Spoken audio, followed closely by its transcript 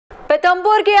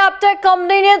पीतमपुर की Aptech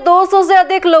company ने 200 से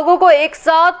अधिक लोगों को एक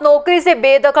साथ नौकरी से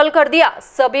बेदखल कर दिया।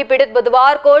 सभी पीड़ित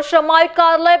बुधवार को श्रम आयुक्त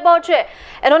कार्यालय पहुंचे।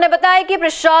 इन्होंने बताया कि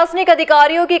प्रशासनिक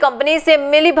अधिकारियों की कंपनी से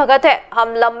मिली भगत है।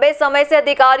 हम लंबे समय से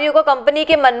अधिकारियों को कंपनी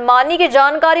के मनमानी की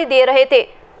जानकारी दे रहे थे।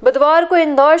 बुधवार को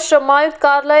इंदौर श्रम आयुक्त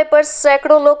कार्यालय पर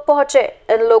सैकड़ों लोग पहुंचे।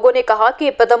 इन लोगों ने कहा कि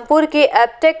पीतमपुर की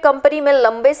एपटेक कंपनी में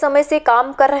लंबे समय से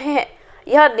काम कर रहे हैं।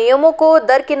 यह नियमों को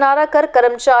दरकिनारा कर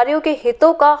कर्मचारियों के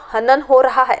हितों का हनन हो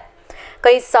रहा है।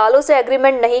 कई सालों से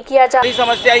एग्रीमेंट नहीं किया जा रहा।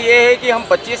 समस्या ये है कि हम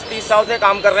 25-30 साल से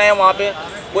काम कर रहे हैं वहाँ पे।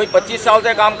 कोई 25 साल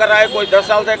से काम कर रहा है, कोई 10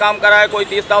 साल से काम कर रहा है, कोई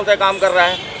 30 साल से काम कर रहा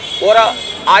है और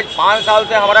आज 5 साल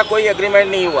से हमारा कोई एग्रीमेंट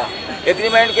नहीं हुआ।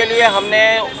 एग्रीमेंट के लिए हमने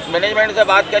मैनेजमेंट से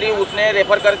बात करी, उसने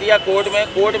रेफर कर दिया कोर्ट में।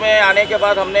 कोर्ट में आने के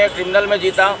बाद हमने क्रिमिनल में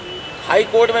जीता, हाई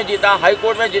कोर्ट में जीता। हाई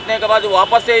कोर्ट में जीतने के बाद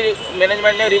वापस से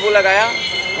मैनेजमेंट ने रिव्यू लगाया,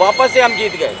 वापस से हम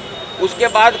जीत गए। उसके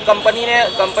बाद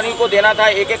कंपनी को देना था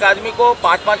एक एक आदमी को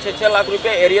 5-5, 6-6 लाख रुपए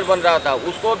एरियर बन रहा था।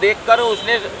 उसको देखकर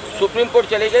उसने सुप्रीम कोर्ट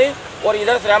चली गई और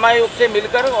इधर श्रम आयुक्त से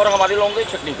मिलकर और हमारे लोगों की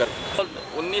छटनी कर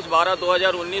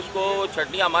 19/12/2019 को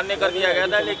छटनी अमान्य कर दिया गया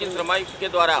था। लेकिन श्रम आयुक्त के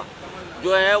द्वारा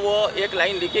जो है वो एक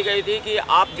लाइन लिखी गई थी कि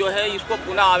आप जो है इसको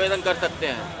पुनः आवेदन कर सकते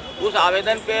हैं। उस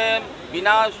आवेदन पे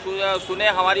बिना सुने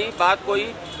हमारी बात कोई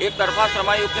एक तरफा श्रम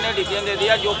आयुक्त ने डिसीजन दे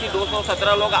दिया, जो कि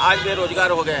 217 लोग आज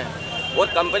बेरोजगार हो गए हैं। और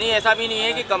कंपनी ऐसा भी नहीं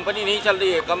है कि कंपनी नहीं चल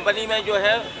रही है। कंपनी में जो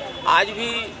है आज भी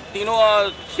तीनों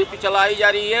शिफ्ट चलाई जा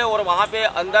रही है। और वहाँ पे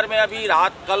अंदर में अभी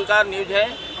कल का न्यूज़ है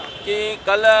कि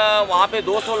कल वहाँ पे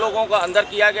 200 लोगों को अंदर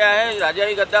किया गया है।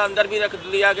 रजाई गद्दा अंदर भी रख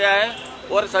दिया गया है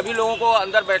और सभी लोगों को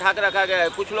अंदर बैठा कर रखा गया है।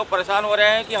 कुछ लोग परेशान हो रहे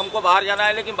हैं कि हमको बाहर जाना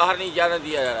है, लेकिन बाहर नहीं जाने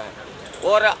दिया जा रहा है।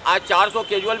 और आज 400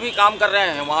 कैजुअल भी काम कर रहे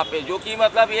हैं वहाँ पे, जो कि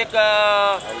मतलब एक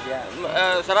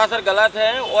सरासर गलत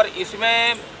है। और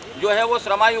इसमें जो है वो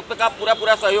श्रम आयुक्त का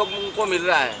पूरा सहयोग उनको मिल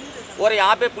रहा है। और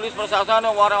यहाँ पे पुलिस प्रशासन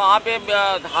और वहाँ पे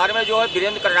धार में जो है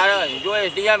वीरेंद्र कटारा जो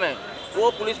SDM है, वो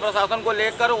पुलिस प्रशासन को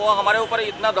लेकर वो हमारे ऊपर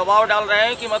इतना दबाव डाल रहे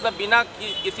हैं कि मतलब बिना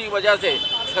किसी वजह से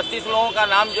 36 लोगों का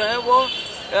नाम जो है वो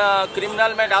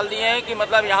क्रिमिनल में डाल दिए हैं कि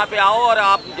मतलब यहाँ पे आओ और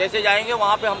आप जैसे जाएंगे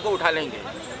वहाँ पे हमको उठा लेंगे।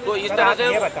 तो इस तरह से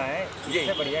ये बताएं,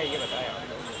 इससे बढ़िया ये बताएं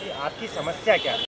कि आपकी समस्या क्या है?